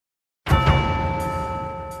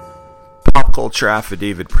Pop Culture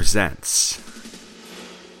Affidavit presents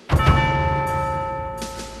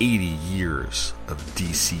 80 Years of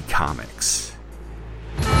DC Comics,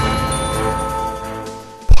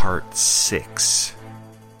 Part 6,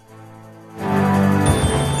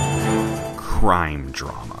 Crime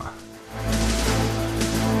Drama.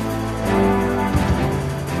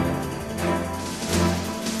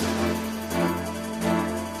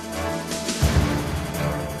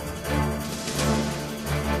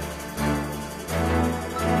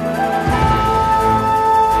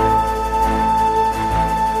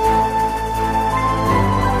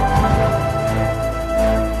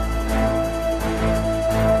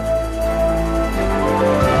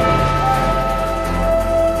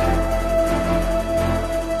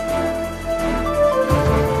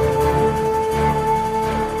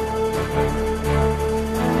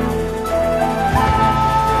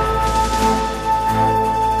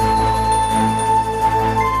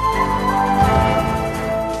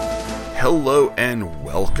 Hello and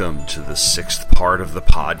welcome to the sixth part of the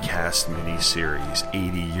podcast mini-series,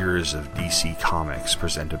 80 Years of DC Comics,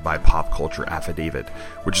 presented by Pop Culture Affidavit,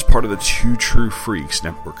 which is part of the Two True Freaks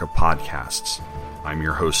network of podcasts. I'm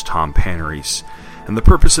your host, Tom Panarese, and the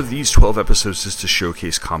purpose of these 12 episodes is to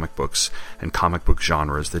showcase comic books and comic book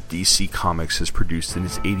genres that DC Comics has produced in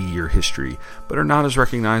its 80-year history, but are not as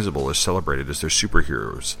recognizable or celebrated as their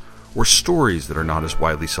superheroes, or stories that are not as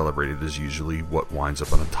widely celebrated as usually what winds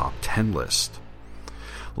up on a top 10 list.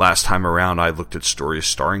 Last time around, I looked at stories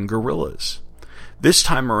starring gorillas. This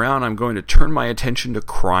time around, I'm going to turn my attention to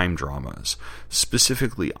crime dramas.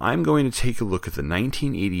 Specifically, I'm going to take a look at the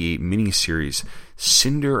 1988 miniseries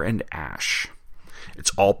Cinder and Ash.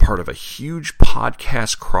 It's all part of a huge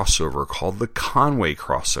podcast crossover called the Conway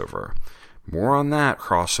Crossover. More on that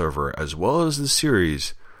crossover, as well as the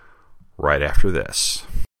series, right after this.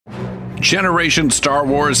 Generation Star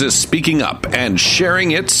Wars is speaking up and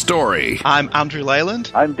sharing its story. I'm Andrew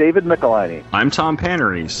Leyland. I'm David Michelinie. I'm Tom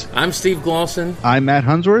Panarese. I'm Steve Glosson. I'm Matt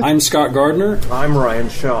Hunsworth. I'm Scott Gardner. I'm Ryan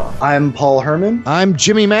Shaw. I'm Paul Herman. I'm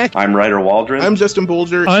Jimmy Mack. I'm Ryder Waldron. I'm Justin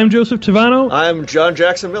Bolger. I'm Joseph Tavano. I'm John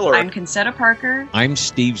Jackson Miller. I'm Concetta Parker. I'm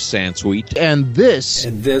Steve Sansweet. And this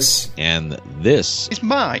is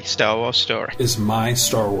my Star Wars story. Is my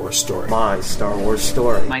Star Wars story. My Star Wars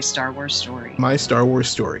story. My Star Wars story. My Star Wars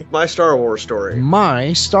story. My Star Wars story.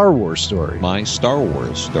 My Star Wars story. My Star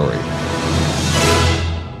Wars story.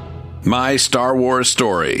 My Star Wars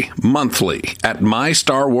Story, monthly at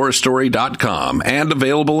mystarwarsstory.com and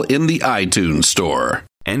available in the iTunes Store.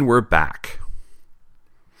 And we're back.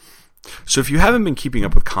 So if you haven't been keeping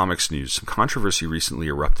up with comics news, some controversy recently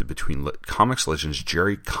erupted between comics legends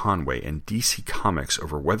Jerry Conway and DC Comics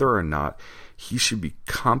over whether or not he should be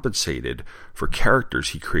compensated for characters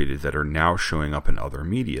he created that are now showing up in other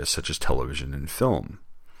media, such as television and film.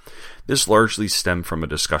 This largely stemmed from a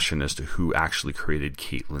discussion as to who actually created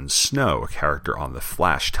Caitlin Snow, a character on the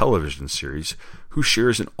Flash television series, who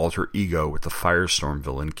shares an alter ego with the Firestorm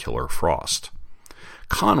villain Killer Frost.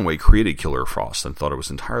 Conway created Killer Frost and thought it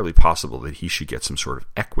was entirely possible that he should get some sort of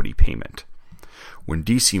equity payment. When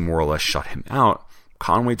DC more or less shut him out,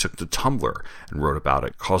 Conway took to Tumblr and wrote about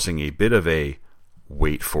it, causing a bit of a,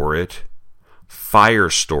 wait for it,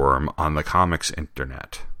 firestorm on the comics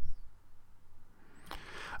internet.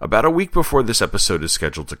 About a week before this episode is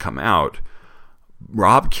scheduled to come out,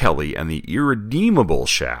 Rob Kelly and the irredeemable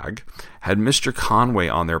Shag had Mr. Conway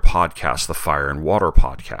on their podcast, the Fire and Water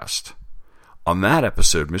Podcast. On that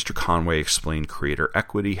episode, Mr. Conway explained creator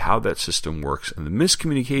equity, how that system works, and the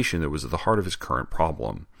miscommunication that was at the heart of his current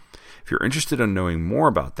problem. If you're interested in knowing more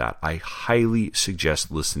about that, I highly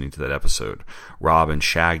suggest listening to that episode. Rob and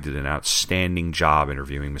Shag did an outstanding job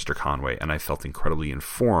interviewing Mr. Conway, and I felt incredibly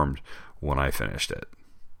informed when I finished it.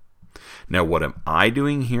 Now, what am I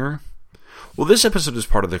doing here? Well, this episode is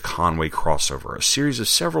part of the Conway Crossover, a series of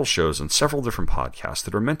several shows on several different podcasts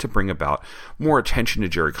that are meant to bring about more attention to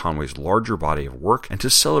Jerry Conway's larger body of work and to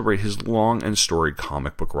celebrate his long and storied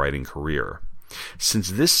comic book writing career.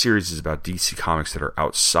 Since this series is about DC Comics that are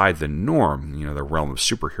outside the norm, the realm of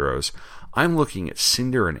superheroes, I'm looking at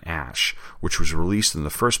Cinder and Ash, which was released in the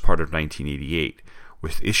first part of 1988,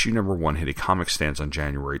 with issue number 1 hitting comic stands on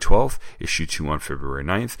January 12th, issue 2 on February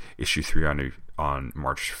 9th, issue 3 on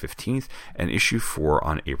March 15th, and issue 4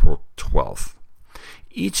 on April 12th.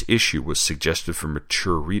 Each issue was suggested for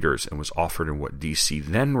mature readers and was offered in what DC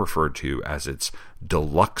then referred to as its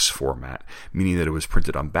deluxe format, meaning that it was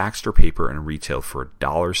printed on Baxter paper and retailed for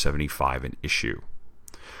 $1.75 an issue.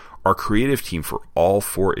 Our creative team for all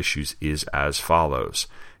 4 issues is as follows: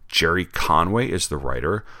 Jerry Conway is the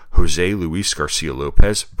writer. Jose Luis Garcia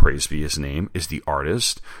Lopez, praised be his name, is the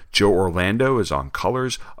artist. Joe Orlando is on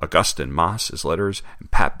colors. Augustin Mas is letters.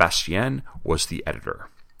 And Pat Bastien was the editor.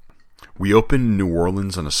 We open in New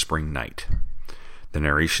Orleans on a spring night. The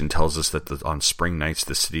narration tells us that on spring nights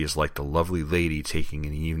the city is like the lovely lady taking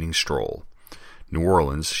an evening stroll. New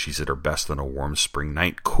Orleans, she's at her best on a warm spring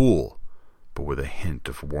night, cool, but with a hint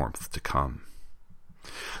of warmth to come.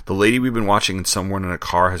 The lady we've been watching and someone in a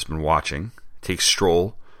car has been watching takes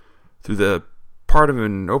stroll through the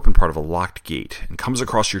open part of a locked gate and comes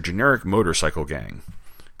across your generic motorcycle gang,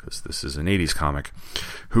 because this is an 80s comic,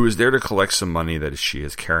 who is there to collect some money that she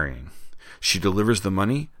is carrying. She delivers the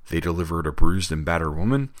money. They deliver it a bruised and battered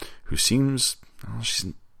woman who seems,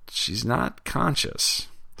 she's not conscious.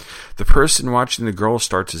 The person watching the girl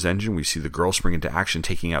starts his engine. We see the girl spring into action,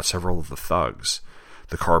 taking out several of the thugs.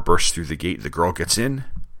 The car bursts through the gate, the girl gets in,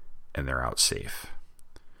 and they're out safe.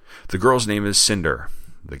 The girl's name is Cinder.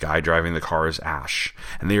 The guy driving the car is Ash,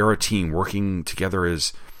 and they are a team working together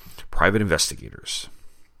as private investigators.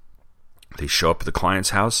 They show up at the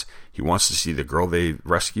client's house. He wants to see the girl they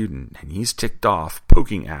rescued, and he's ticked off,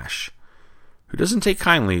 poking Ash, who doesn't take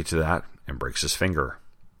kindly to that and breaks his finger.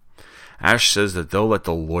 Ash says that they'll let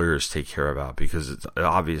the lawyers take care of it because it's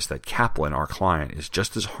obvious that Kaplan, our client, is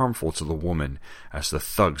just as harmful to the woman as the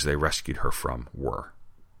thugs they rescued her from were.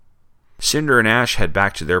 Cinder and Ash head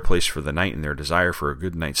back to their place for the night, and their desire for a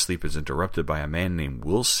good night's sleep is interrupted by a man named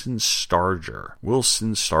Wilson Starger,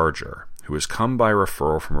 who has come by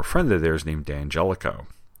referral from a friend of theirs named Dan Jellicoe.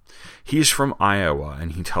 He's from Iowa,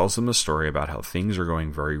 and he tells them a story about how things are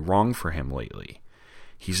going very wrong for him lately.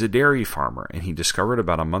 He's a dairy farmer, and he discovered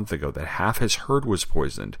about a month ago that half his herd was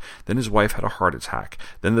poisoned. Then his wife had a heart attack.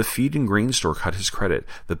 Then the feed and grain store cut his credit.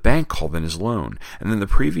 The bank called in his loan. And then the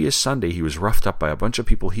previous Sunday he was roughed up by a bunch of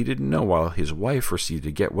people he didn't know while his wife received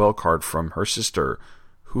a get-well card from her sister,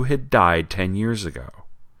 who had died 10 years ago.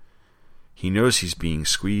 He knows he's being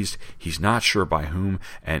squeezed, he's not sure by whom,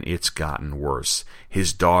 and it's gotten worse.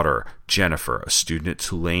 His daughter, Jennifer, a student at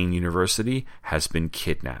Tulane University, has been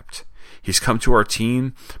kidnapped. He's come to our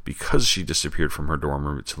team because she disappeared from her dorm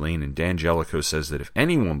room at Tulane, and Dan Jellicoe says that if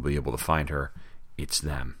anyone will be able to find her, it's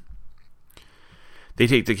them. They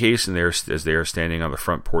take the case, and as they are standing on the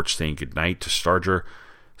front porch saying goodnight to Starger,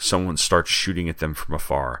 someone starts shooting at them from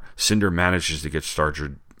afar. Cinder manages to get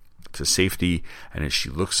Starger to safety, and as she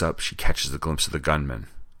looks up, she catches a glimpse of the gunman.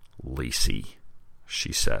 Lacey,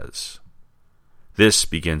 she says. This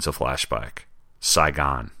begins a flashback.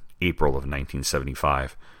 Saigon, April of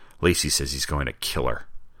 1975. Lacey says he's going to kill her.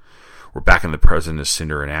 We're back in the present as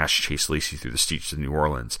Cinder and Ash chase Lacey through the streets of New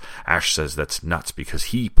Orleans. Ash says that's nuts because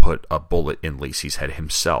he put a bullet in Lacey's head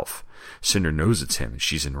himself. Cinder knows it's him, and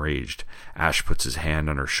she's enraged. Ash puts his hand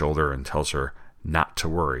on her shoulder and tells her not to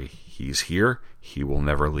worry. He's here. He will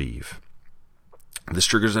never leave. This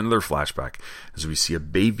triggers another flashback as we see a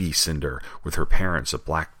baby Cinder with her parents, a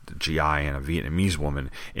black GI and a Vietnamese woman,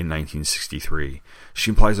 in 1963.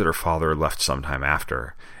 She implies that her father left sometime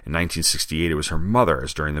after. In 1968, it was her mother,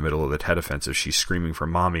 as during the middle of the Tet Offensive, she's screaming for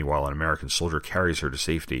mommy while an American soldier carries her to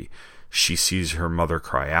safety. She sees her mother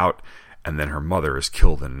cry out, and then her mother is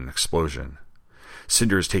killed in an explosion.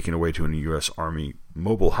 Cinder is taken away to a U.S. Army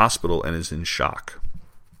mobile hospital and is in shock.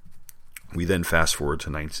 We then fast forward to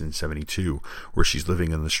 1972, where she's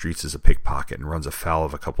living in the streets as a pickpocket and runs afoul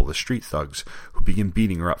of a couple of the street thugs who begin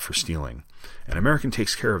beating her up for stealing. An American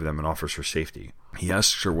takes care of them and offers her safety. He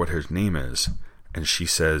asks her what her name is, and she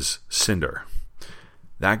says, Cinder.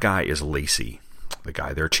 That guy is Lacey, the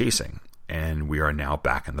guy they're chasing, and we are now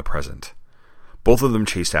back in the present. Both of them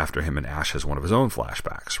chased after him, and Ash has one of his own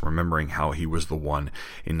flashbacks, remembering how he was the one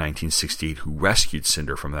in 1968 who rescued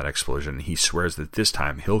Cinder from that explosion, and he swears that this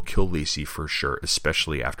time he'll kill Lacey for sure,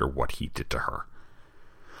 especially after what he did to her.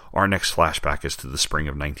 Our next flashback is to the spring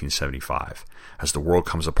of 1975. As the world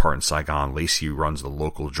comes apart in Saigon, Lacey runs the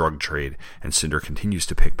local drug trade, and Cinder continues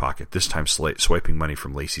to pickpocket, this time swiping money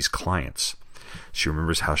from Lacey's clients. She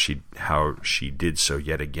remembers how she did so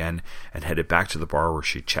yet again and headed back to the bar where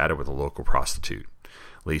she chatted with a local prostitute.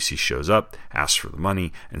 Lacey shows up, asks for the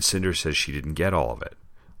money, and Cinder says she didn't get all of it.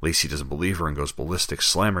 Lacey doesn't believe her and goes ballistic,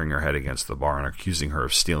 slamming her head against the bar and accusing her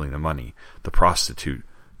of stealing the money. The prostitute,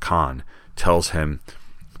 Khan, tells him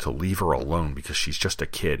to leave her alone because she's just a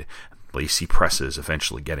kid. Lacey presses,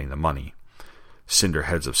 eventually getting the money. Cinder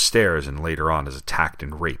heads upstairs and later on is attacked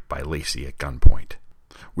and raped by Lacey at gunpoint.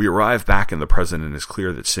 We arrive back in the present, and it's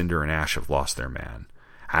clear that Cinder and Ash have lost their man.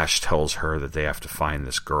 Ash tells her that they have to find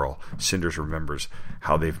this girl. Cinder remembers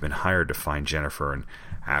how they've been hired to find Jennifer, and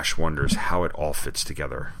Ash wonders how it all fits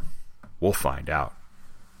together. We'll find out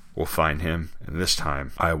We'll find him, and this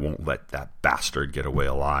time I won't let that bastard get away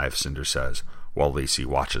alive, Cinder says, while Lacey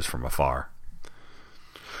watches from afar.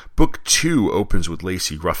 Book 2 opens with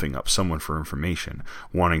Lacey roughing up someone for information,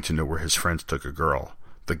 wanting to know where his friends took a girl.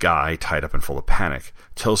 The guy, tied up and full of panic,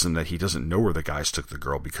 tells him that he doesn't know where the guys took the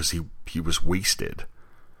girl because he was wasted.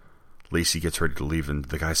 Lacey gets ready to leave, and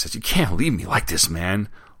the guy says, "You can't leave me like this, man."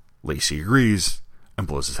 Lacey agrees and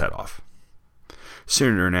blows his head off.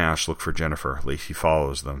 Cinder and Ash look for Jennifer. Lacey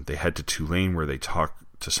follows them. They head to Tulane, where they talk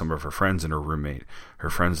to some of her friends and her roommate. Her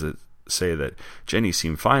friends that say that Jenny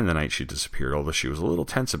seemed fine the night she disappeared, although she was a little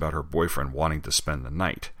tense about her boyfriend wanting to spend the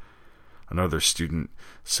night. Another student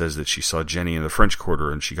says that she saw Jenny in the French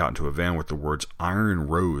Quarter and she got into a van with the words "Iron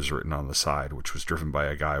Rose" written on the side, which was driven by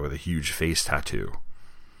a guy with a huge face tattoo.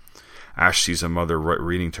 Ash sees a mother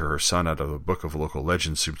reading to her son out of a book of local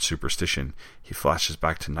legends and superstition. He flashes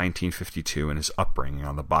back to 1952 and his upbringing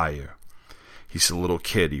on the bayou. He's a little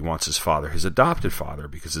kid. He wants his father, his adopted father,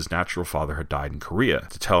 because his natural father had died in Korea,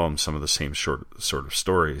 to tell him some of the same sort of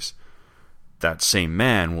stories. That same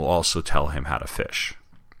man will also tell him how to fish.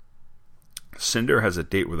 Cinder has a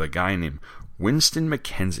date with a guy named Winston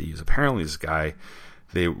McKenzie. He's apparently this guy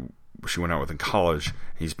she went out with in college.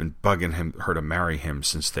 He's been bugging her to marry him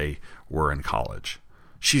since they were in college.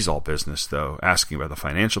 She's all business, though, asking about the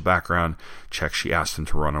financial background check she asked him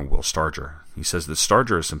to run on Will Starger. He says that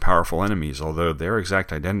Starger has some powerful enemies, although their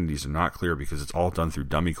exact identities are not clear because it's all done through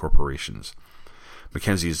dummy corporations.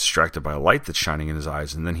 Mackenzie is distracted by a light that's shining in his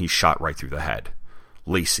eyes, and then he's shot right through the head.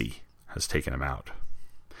 Lacey has taken him out.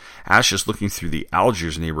 Ash is looking through the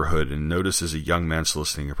Algiers neighborhood and notices a young man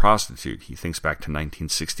soliciting a prostitute. He thinks back to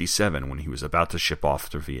 1967 when he was about to ship off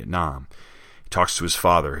to Vietnam. He talks to his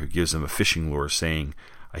father, who gives him a fishing lure, saying,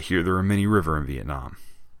 "I hear there are many rivers in Vietnam."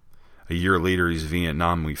 A year later, he's in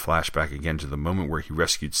Vietnam. We flash back again to the moment where he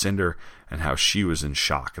rescued Cinder and how she was in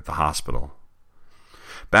shock at the hospital.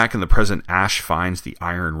 Back in the present, Ash finds the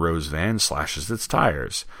Iron Rose van, slashes its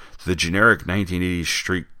tires. The generic 1980s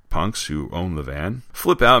street punks who own the van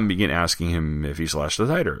flip out and begin asking him if he slashed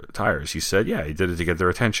the tires. He said, yeah, he did it to get their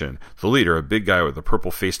attention. The leader, a big guy with a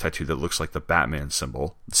purple face tattoo that looks like the Batman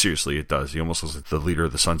symbol. Seriously, it does. He almost looks like the leader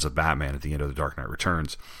of the Sons of Batman at the end of The Dark Knight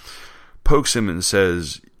Returns. Pokes him and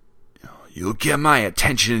says, "You'll get my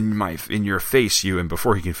attention in your face, you." And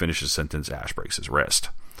before he can finish his sentence, Ash breaks his wrist.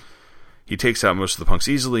 He takes out most of the punks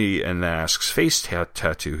easily and then asks Face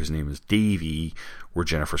Tattoo, his name is Davey, where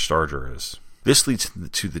Jennifer Starger is. This leads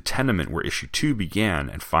to the tenement where issue 2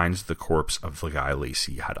 began and finds the corpse of the guy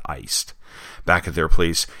Lacey had iced. Back at their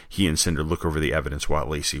place, he and Cinder look over the evidence while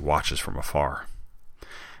Lacey watches from afar.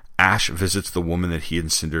 Ash visits the woman that he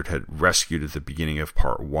and Cinder had rescued at the beginning of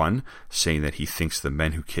part 1, saying that he thinks the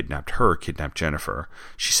men who kidnapped her kidnapped Jennifer.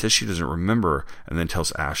 She says she doesn't remember and then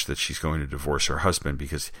tells Ash that she's going to divorce her husband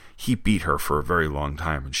because he beat her for a very long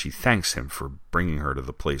time, and she thanks him for bringing her to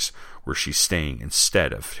the place where she's staying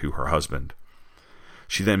instead of to her husband.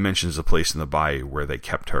 She then mentions the place in the bayou where they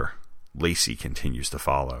kept her. Lacey continues to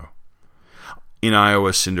follow. In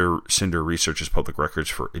Iowa, Cinder researches public records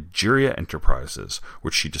for Egeria Enterprises,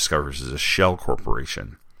 which she discovers is a shell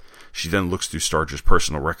corporation. She then looks through Starger's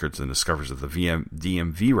personal records and discovers that the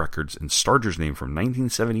DMV records in Starger's name from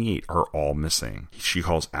 1978 are all missing. She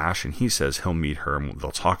calls Ash and he says he'll meet her and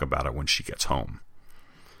they'll talk about it when she gets home.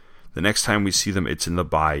 The next time we see them, it's in the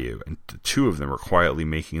bayou, and the two of them are quietly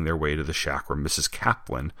making their way to the shack where Mrs.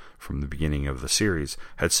 Kaplan, from the beginning of the series,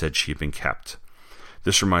 had said she had been kept.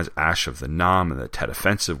 This reminds Ash of the Nam and the Tet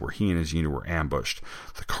Offensive, where he and his unit were ambushed.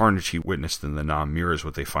 The carnage he witnessed in the Nam mirrors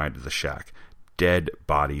what they find at the shack. Dead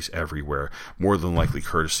bodies everywhere, more than likely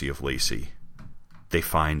courtesy of Lacey. They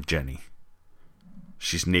find Jenny.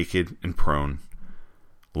 She's naked and prone,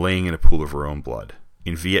 laying in a pool of her own blood.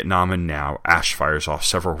 In Vietnam and now, Ash fires off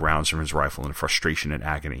several rounds from his rifle in frustration and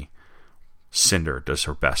agony. Cinder does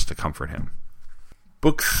her best to comfort him.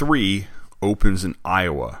 Book 3 opens in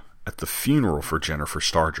Iowa at the funeral for Jennifer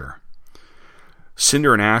Starger.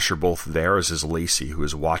 Cinder and Ash are both there, as is Lacey, who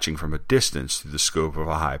is watching from a distance through the scope of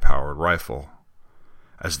a high-powered rifle.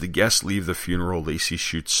 As the guests leave the funeral, Lacey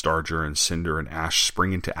shoots Starger, and Cinder and Ash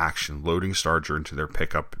spring into action, loading Starger into their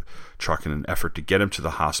pickup truck in an effort to get him to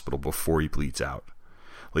the hospital before he bleeds out.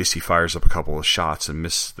 Lacey fires up a couple of shots and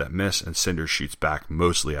miss, and Cinder shoots back,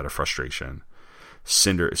 mostly out of frustration.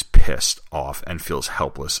 Cinder is pissed off and feels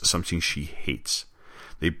helpless, something she hates.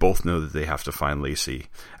 They both know that they have to find Lacey.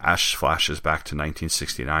 Ash flashes back to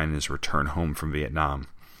 1969 and his return home from Vietnam.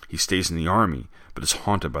 He stays in the army, but is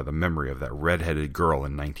haunted by the memory of that red-headed girl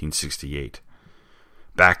in 1968.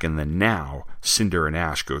 Back in the now, Cinder and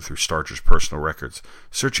Ash go through Starger's personal records,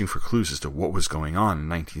 searching for clues as to what was going on in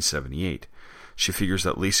 1978. She figures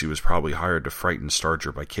that Lacey was probably hired to frighten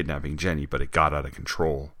Starger by kidnapping Jenny, but it got out of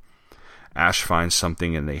control. Ash finds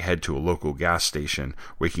something and they head to a local gas station,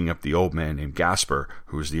 waking up the old man named Gasper,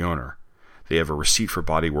 who is the owner. They have a receipt for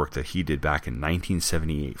body work that he did back in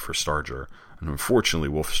 1978 for Starger, and unfortunately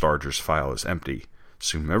Wolf Starger's file is empty,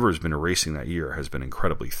 so whomever has been erasing that year has been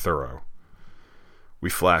incredibly thorough. We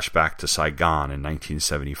flash back to Saigon in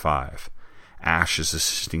 1975. Ash is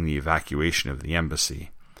assisting the evacuation of the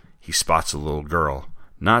embassy. He spots a little girl,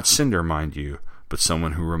 not Cinder, mind you, but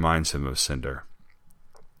someone who reminds him of Cinder.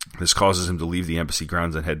 This causes him to leave the embassy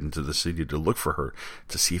grounds and head into the city to look for her,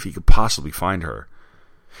 to see if he could possibly find her.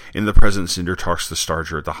 In the present, Cinder talks to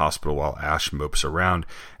Starger at the hospital while Ash mopes around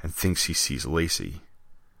and thinks he sees Lacey.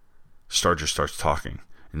 Starger starts talking.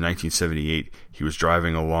 In 1978, he was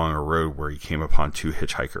driving along a road where he came upon two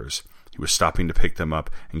hitchhikers. He was stopping to pick them up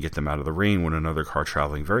and get them out of the rain when another car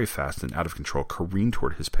traveling very fast and out of control careened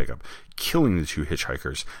toward his pickup, killing the two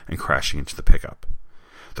hitchhikers and crashing into the pickup.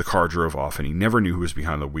 The car drove off, and he never knew who was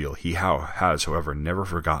behind the wheel. He has, however, never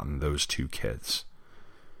forgotten those two kids.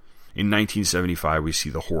 In 1975, we see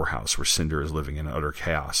the whorehouse where Cinder is living in utter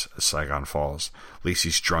chaos as Saigon falls.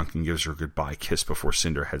 Lacey's drunk and gives her a goodbye kiss before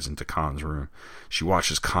Cinder heads into Khan's room. She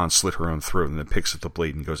watches Khan slit her own throat and then picks up the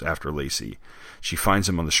blade and goes after Lacey. She finds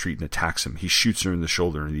him on the street and attacks him. He shoots her in the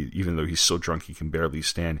shoulder, and even though he's so drunk he can barely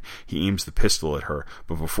stand, he aims the pistol at her,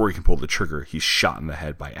 but before he can pull the trigger, he's shot in the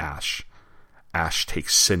head by Ash. Ash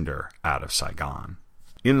takes Cinder out of Saigon.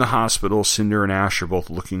 In the hospital, Cinder and Ash are both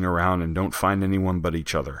looking around and don't find anyone but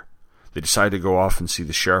each other. They decide to go off and see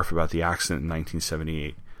the sheriff about the accident in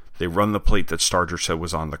 1978. They run the plate that Starger said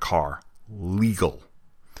was on the car. Legal.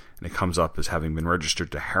 And it comes up as having been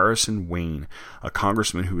registered to Harrison Wayne, a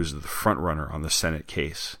congressman who is the front runner on the Senate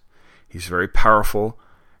case. He's very powerful,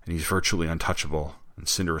 and he's virtually untouchable, and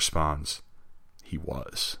Cinder responds, he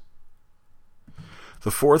was.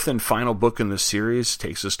 The fourth and final book in the series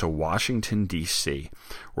takes us to Washington, D.C.,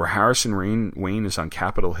 where Harrison Wayne is on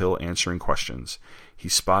Capitol Hill answering questions. He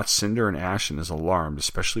spots Cinder and Ash and is alarmed,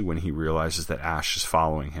 especially when he realizes that Ash is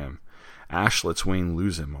following him. Ash lets Wayne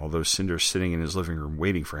lose him, although Cinder is sitting in his living room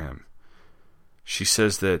waiting for him. She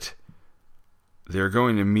says that they're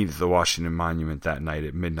going to meet at the Washington Monument that night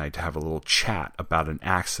at midnight to have a little chat about an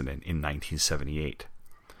accident in 1978.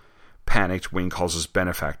 Panicked, Wayne calls his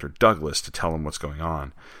benefactor, Douglas, to tell him what's going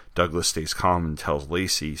on. Douglas stays calm and tells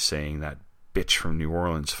Lacey, saying that bitch from New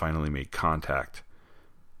Orleans finally made contact.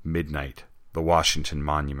 Midnight, the Washington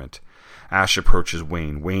Monument. Ash approaches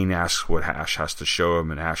Wayne. Wayne asks what Ash has to show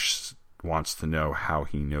him, and Ash wants to know how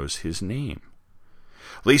he knows his name.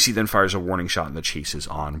 Lacey then fires a warning shot and the chase is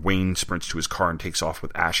on. Wayne sprints to his car and takes off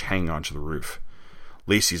with Ash hanging onto the roof.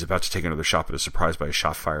 Lacey is about to take another shot but is surprised by a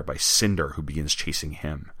shot fired by Cinder, who begins chasing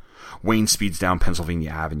him. Wayne speeds down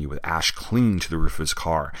Pennsylvania Avenue with Ash clinging to the roof of his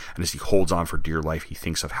car, and as he holds on for dear life, he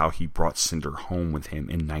thinks of how he brought Cinder home with him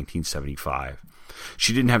in 1975.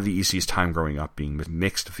 She didn't have the easiest time growing up, being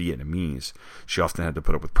mixed Vietnamese. She often had to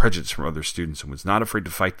put up with prejudice from other students and was not afraid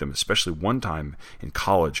to fight them, especially one time in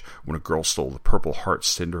college when a girl stole the purple heart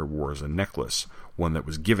Cinder wore as a necklace, one that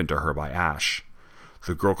was given to her by Ash.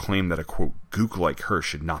 The girl claimed that a, quote, gook like her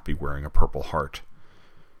should not be wearing a purple heart.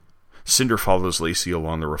 Cinder follows Lacey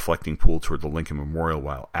along the reflecting pool toward the Lincoln Memorial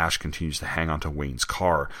while Ash continues to hang onto Wayne's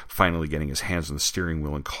car, finally getting his hands on the steering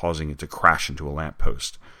wheel and causing it to crash into a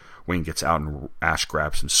lamppost. Wayne gets out and Ash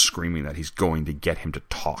grabs him, screaming that he's going to get him to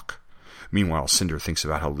talk. Meanwhile, Cinder thinks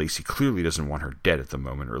about how Lacey clearly doesn't want her dead at the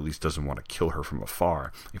moment, or at least doesn't want to kill her from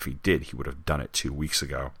afar. If he did, he would have done it 2 weeks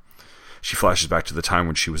ago. She flashes back to the time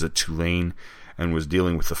when she was at Tulane and was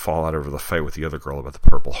dealing with the fallout over the fight with the other girl about the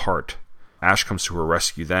Purple Heart. Ash comes to her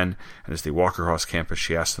rescue then, and as they walk across campus,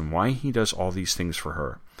 she asks him why he does all these things for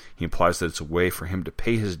her. He implies that it's a way for him to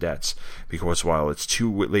pay his debts, because while it's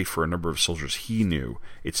too late for a number of soldiers he knew,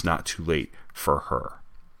 it's not too late for her.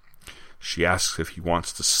 She asks if he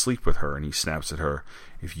wants to sleep with her, and he snaps at her,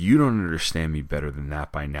 "If you don't understand me better than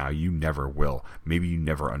that by now, you never will. Maybe you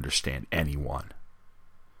never understand anyone."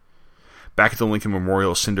 Back at the Lincoln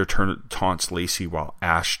Memorial, Cinder taunts Lacey while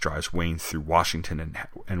Ash drives Wayne through Washington,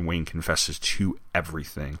 and Wayne confesses to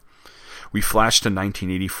everything. We flash to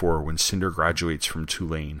 1984 when Cinder graduates from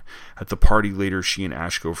Tulane. At the party later, she and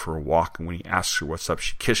Ash go for a walk, and when he asks her what's up,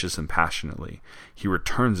 she kisses him passionately. He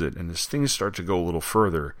returns it, and as things start to go a little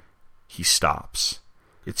further, he stops.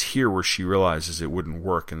 It's here where she realizes it wouldn't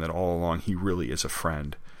work and that all along he really is a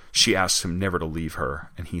friend. She asks him never to leave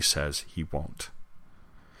her, and he says he won't.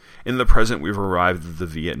 In the present, we've arrived at the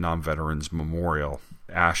Vietnam Veterans Memorial.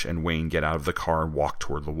 Ash and Wayne get out of the car and walk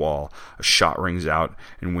toward the wall. A shot rings out,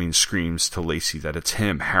 and Wayne screams to Lacey that it's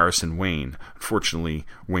him, Harrison Wayne. Unfortunately,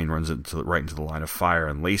 Wayne runs right into the line of fire,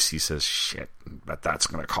 and Lacey says, "Shit, but that's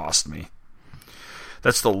going to cost me."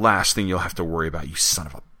 "That's the last thing you'll have to worry about, you son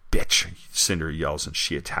of a bitch," Cinder yells, and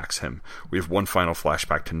she attacks him. We have one final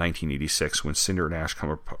flashback to 1986 when Cinder and Ash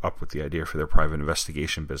come up with the idea for their private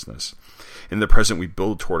investigation business. In the present, we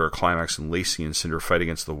build toward our climax, and Lacey and Cinder fight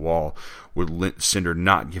against the wall, with Cinder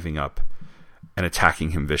not giving up and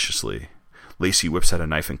attacking him viciously. Lacey whips out a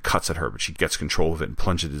knife and cuts at her, but she gets control of it and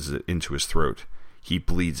plunges it into his throat. He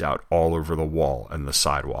bleeds out all over the wall and the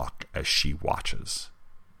sidewalk as she watches.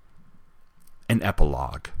 An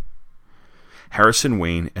epilogue. Harrison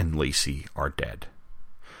Wayne and Lacey are dead.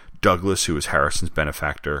 Douglas, who is Harrison's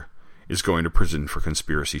benefactor, is going to prison for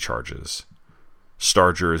conspiracy charges.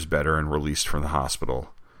 Starger is better and released from the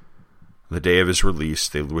hospital. The day of his release,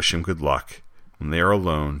 they wish him good luck. When they are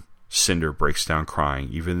alone, Cinder breaks down crying,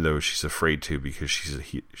 even though she's afraid to because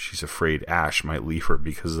she's afraid Ash might leave her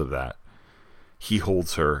because of that. He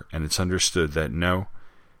holds her, and it's understood that no,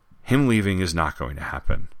 him leaving is not going to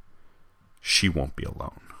happen. She won't be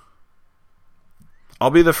alone. I'll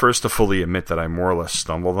be the first to fully admit that I more or less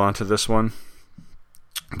stumbled onto this one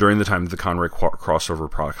during the time that the Conway crossover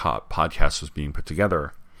podcast was being put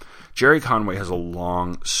together. Jerry Conway has a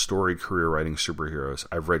long, storied career writing superheroes.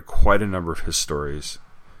 I've read quite a number of his stories.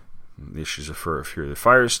 The issues of Fear the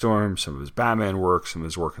Firestorm, some of his Batman work, some of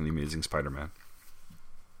his work on The Amazing Spider-Man.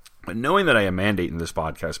 But knowing that I am mandating this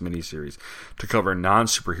podcast miniseries to cover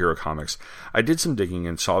non-superhero comics, I did some digging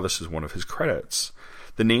and saw this as one of his credits.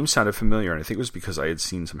 The name sounded familiar, and I think it was because I had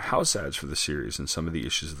seen some house ads for the series in some of the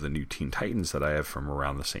issues of the new Teen Titans that I have from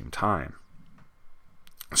around the same time.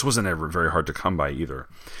 This wasn't ever very hard to come by either.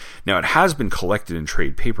 Now, it has been collected in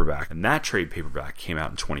trade paperback, and that trade paperback came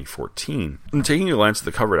out in 2014. And taking a glance at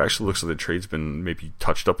the cover, it actually looks like the trade's been maybe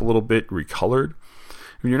touched up a little bit, recolored.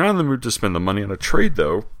 When you're not in the mood to spend the money on a trade,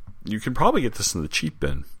 though, you can probably get this in the cheap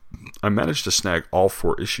bin. I managed to snag all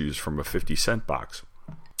 4 issues from a 50-cent box.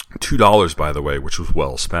 $2, by the way, which was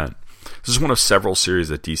well spent. This is one of several series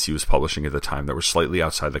that DC was publishing at the time that were slightly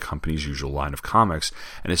outside the company's usual line of comics,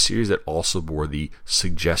 and a series that also bore the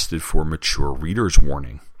suggested for mature readers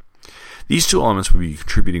warning. These 2 elements would be a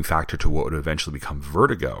contributing factor to what would eventually become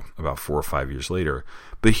Vertigo about 4 or 5 years later,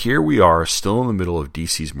 but here we are still in the middle of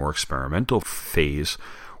DC's more experimental phase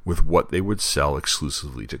with what they would sell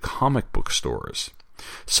exclusively to comic book stores.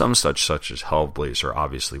 Some such as Hellblazer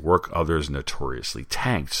obviously work, others notoriously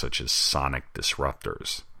tanked, such as Sonic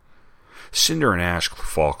Disruptors. Cinder and Ash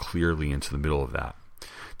fall clearly into the middle of that.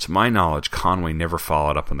 To my knowledge, Conway never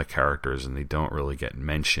followed up on the characters, and they don't really get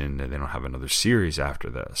mentioned, and they don't have another series after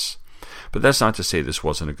this. But that's not to say this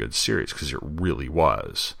wasn't a good series, because it really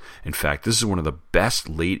was. In fact, this is one of the best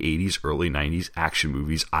late 80s, early 90s action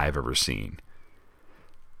movies I've ever seen.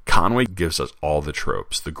 Conway gives us all the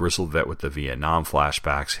tropes. The grizzled vet with the Vietnam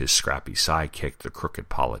flashbacks, his scrappy sidekick, the crooked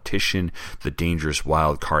politician, the dangerous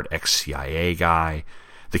wildcard ex-CIA guy,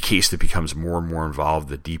 the case that becomes more and more involved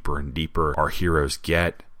the deeper and deeper our heroes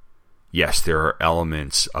get. Yes, there are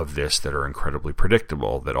elements of this that are incredibly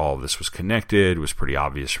predictable, that all of this was connected, was pretty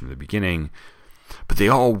obvious from the beginning, but they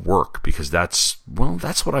all work because that's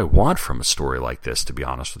what I want from a story like this, to be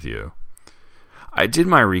honest with you. I did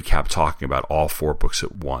my recap talking about all 4 books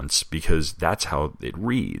at once because that's how it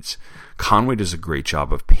reads. Conway does a great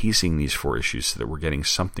job of pacing these 4 issues so that we're getting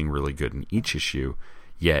something really good in each issue,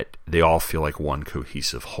 yet they all feel like one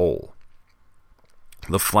cohesive whole.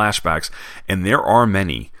 The flashbacks, and there are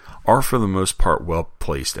many, are for the most part well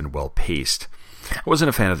placed and well paced. I wasn't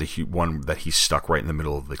a fan of the one that he stuck right in the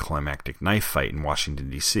middle of the climactic knife fight in Washington,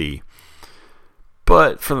 D.C.,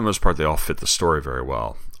 but for the most part they all fit the story very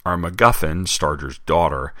well. Our MacGuffin, Starger's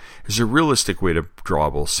daughter, is a realistic way to draw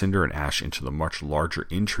both Cinder and Ash into the much larger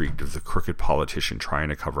intrigue of the crooked politician trying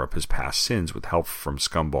to cover up his past sins with help from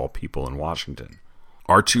scumball people in Washington.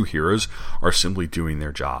 Our 2 heroes are simply doing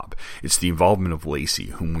their job. It's the involvement of Lacey,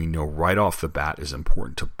 whom we know right off the bat is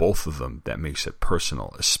important to both of them, that makes it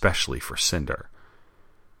personal, especially for Cinder.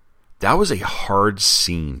 That was a hard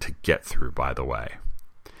scene to get through, by the way,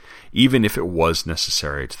 even if it was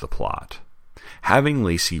necessary to the plot. Having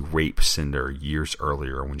Lacey rape Cinder years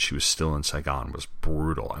earlier when she was still in Saigon was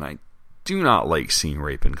brutal, and I do not like seeing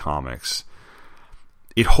rape in comics.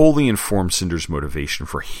 It wholly informed Cinder's motivation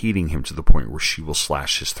for hating him to the point where she will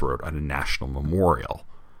slash his throat at a national memorial.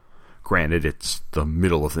 Granted, it's the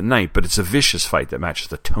middle of the night, but it's a vicious fight that matches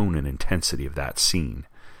the tone and intensity of that scene.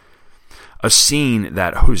 A scene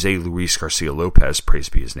that Jose Luis Garcia Lopez, praise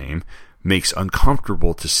be his name, makes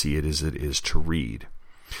uncomfortable to see it as it is to read.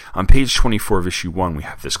 On page 24 of issue 1, we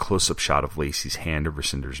have this close-up shot of Lacey's hand over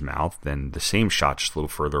Cinder's mouth, then the same shot just a little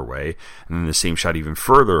further away, and then the same shot even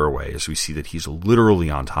further away as we see that he's literally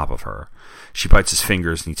on top of her. She bites his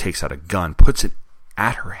fingers and he takes out a gun, puts it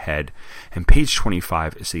at her head, and page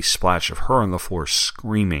 25 is a splash of her on the floor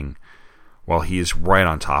screaming while he is right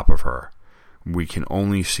on top of her. We can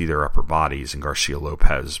only see their upper bodies, and Garcia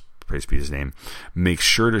Lopez, praise be his name, makes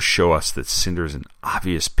sure to show us that Cinder's in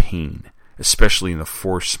obvious pain, especially in the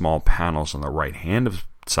 4 small panels on the right-hand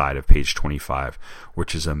side of page 25,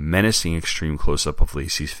 which is a menacing extreme close-up of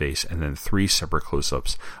Lacey's face and then 3 separate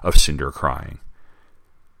close-ups of Cinder crying.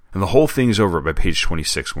 And the whole thing's over by page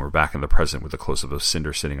 26 when we're back in the present with a close-up of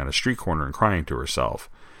Cinder sitting on a street corner and crying to herself.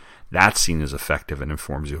 That scene is effective and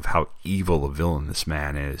informs you of how evil a villain this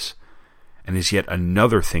man is, and is yet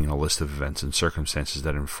another thing in a list of events and circumstances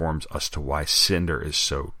that informs us to why Cinder is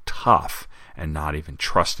so tough and not even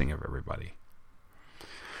trusting of everybody.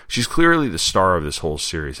 She's clearly the star of this whole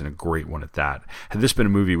series, and a great one at that. Had this been a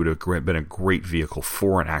movie, it would have been a great vehicle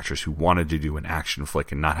for an actress who wanted to do an action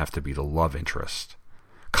flick and not have to be the love interest.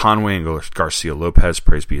 Conway and Garcia Lopez,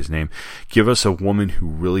 praise be his name, give us a woman who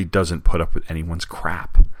really doesn't put up with anyone's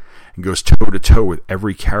crap and goes toe-to-toe with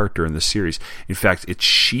every character in the series. In fact, it's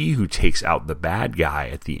she who takes out the bad guy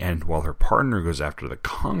at the end while her partner goes after the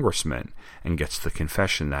congressman and gets the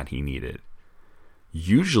confession that he needed.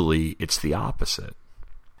 Usually, it's the opposite.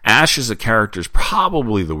 Ash as a character is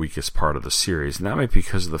probably the weakest part of the series, and that might be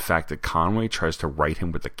because of the fact that Conway tries to write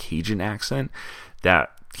him with a Cajun accent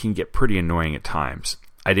that can get pretty annoying at times.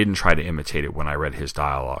 I didn't try to imitate it when I read his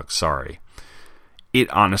dialogue, sorry. It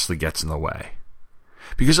honestly gets in the way.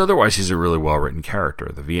 Because otherwise he's a really well-written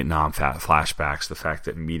character. The Vietnam flashbacks, the fact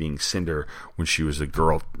that meeting Cinder when she was a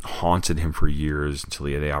girl haunted him for years until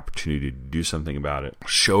he had the opportunity to do something about it.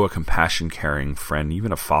 Show a compassion, caring friend,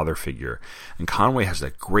 even a father figure. And Conway has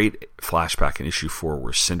that great flashback in issue 4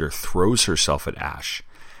 where Cinder throws herself at Ash,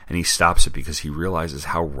 and he stops it because he realizes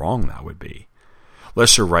how wrong that would be.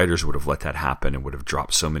 Lesser writers would have let that happen and would have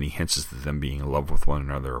dropped so many hints as to them being in love with one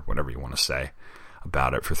another, or whatever you want to say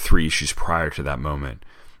about it, for 3 issues prior to that moment.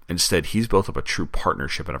 Instead, he's built up a true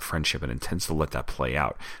partnership and a friendship and intends to let that play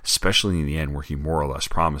out, especially in the end where he more or less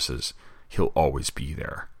promises he'll always be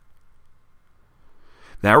there.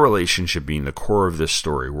 That relationship being the core of this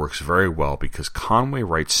story works very well because Conway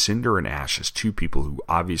writes Cinder and Ash as 2 people who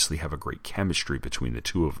obviously have a great chemistry between the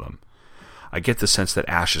 2 of them. I get the sense that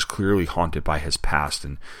Ash is clearly haunted by his past,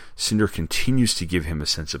 and Cinder continues to give him a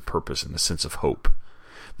sense of purpose and a sense of hope.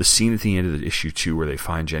 The scene at the end of the issue 2 where they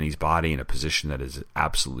find Jenny's body in a position that is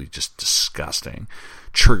absolutely just disgusting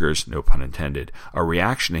triggers, no pun intended, a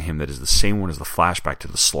reaction to him that is the same one as the flashback to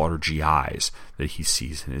the slaughtered GIs that he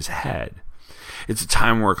sees in his head. It's a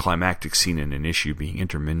time where a climactic scene in an issue being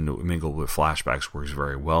intermingled with flashbacks works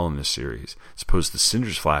very well in this series, as opposed to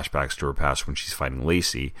Cinder's flashbacks to her past when she's fighting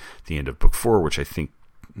Lacey at the end of book 4, which I think,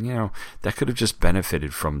 that could have just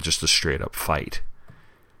benefited from just a straight-up fight.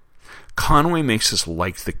 Conway makes us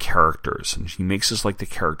like the characters, and he makes us like the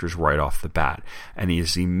characters right off the bat, and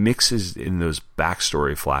as he mixes in those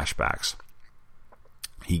backstory flashbacks,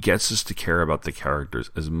 he gets us to care about the characters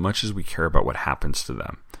as much as we care about what happens to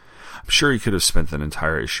them. I'm sure he could have spent an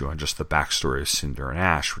entire issue on just the backstory of Cinder and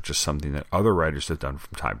Ash, which is something that other writers have done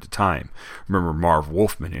from time to time. Remember, Marv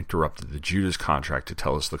Wolfman interrupted the Judas Contract to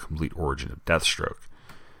tell us the complete origin of Deathstroke.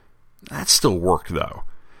 That still worked, though.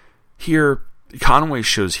 Here, Conway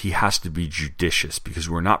shows he has to be judicious because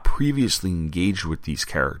we're not previously engaged with these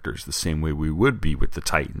characters the same way we would be with the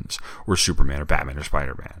Titans or Superman or Batman or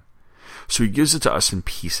Spider-Man. So he gives it to us in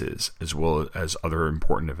pieces as well as other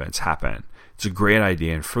important events happen. It's a great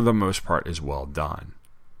idea and for the most part is well done.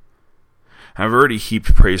 I've already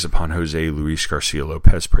heaped praise upon Jose Luis Garcia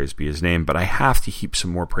Lopez, praise be his name, but I have to heap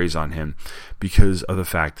some more praise on him because of the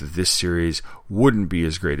fact that this series wouldn't be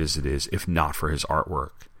as great as it is if not for his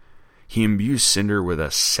artwork. He imbues Cinder with a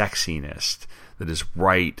sexiness that is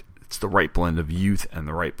right. It's the right blend of youth and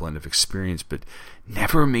the right blend of experience, but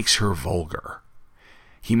never makes her vulgar.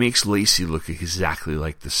 He makes Lacey look exactly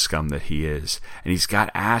like the scum that he is, and he's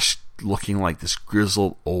got Ash looking like this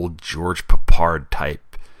grizzled old George Papard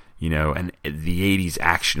type, and the 80s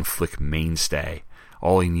action flick mainstay.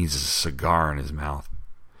 All he needs is a cigar in his mouth.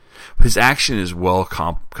 His action is well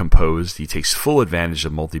composed. He takes full advantage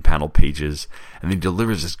of multi-panel pages and then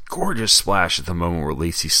delivers this gorgeous splash at the moment where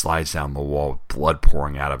Lacey slides down the wall with blood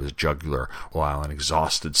pouring out of his jugular while an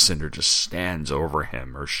exhausted Cinder just stands over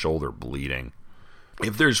him, her shoulder bleeding.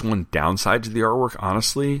 If there's one downside to the artwork,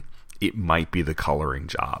 honestly, it might be the coloring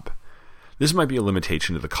job. This might be a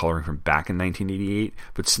limitation to the coloring from back in 1988,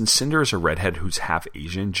 but since Cinder is a redhead who's half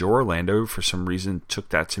Asian, Joe Orlando, for some reason, took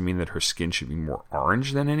that to mean that her skin should be more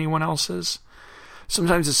orange than anyone else's.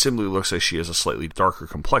 Sometimes it simply looks like she has a slightly darker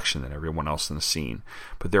complexion than everyone else in the scene,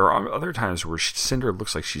 but there are other times where Cinder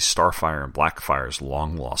looks like she's Starfire and Blackfire's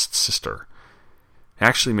long-lost sister. It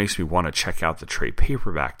actually makes me want to check out the trade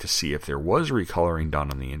paperback to see if there was recoloring done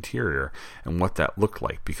on the interior and what that looked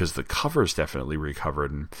like, because the cover's definitely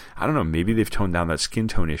recovered, and I don't know, maybe they've toned down that skin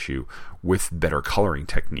tone issue with better coloring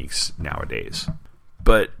techniques nowadays.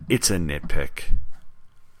 But it's a nitpick.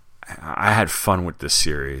 I had fun with this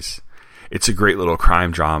series. It's a great little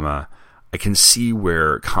crime drama. I can see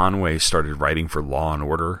where Conway started writing for Law and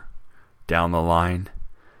Order down the line.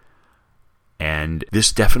 And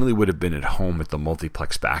this definitely would have been at home at the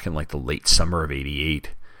multiplex back in like the late summer of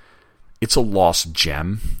 '88. It's a lost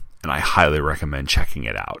gem, and I highly recommend checking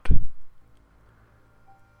it out.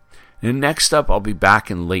 And next up, I'll be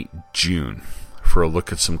back in late June for a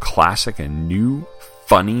look at some classic and new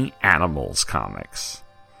funny animals comics.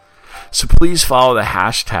 So please follow the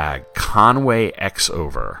hashtag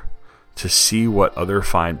ConwayXover to see what other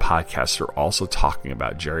fine podcasts are also talking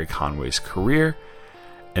about Jerry Conway's career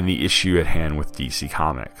and the issue at hand with DC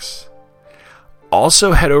Comics.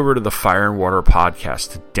 Also head over to the Fire and Water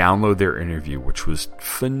podcast to download their interview, which was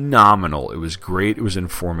phenomenal. It was great, it was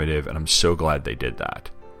informative, and I'm so glad they did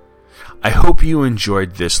that. I hope you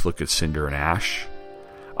enjoyed this look at Cinder and Ash.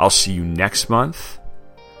 I'll see you next month.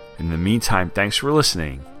 In the meantime, thanks for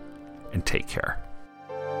listening, and take care.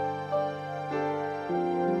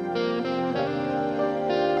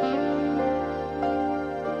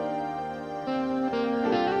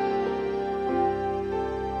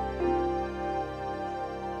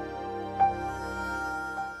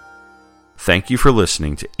 Thank you for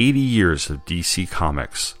listening to 80 Years of DC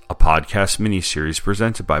Comics, a podcast miniseries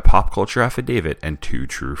presented by Pop Culture Affidavit and Two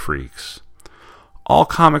True Freaks. All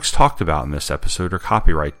comics talked about in this episode are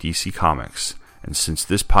copyright DC Comics, and since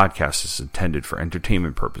this podcast is intended for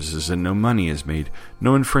entertainment purposes and no money is made,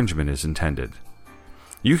 no infringement is intended.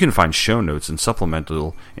 You can find show notes and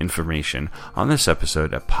supplemental information on this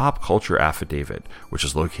episode at Pop Culture Affidavit, which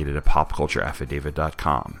is located at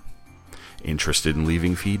popcultureaffidavit.com. Interested in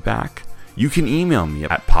leaving feedback? You can email me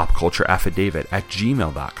at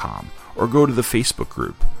popcultureaffidavit@gmail.com or go to the Facebook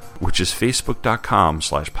group, which is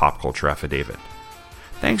facebook.com/popcultureaffidavit.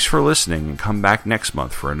 Thanks for listening, and come back next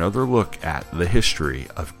month for another look at the history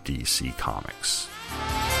of DC Comics.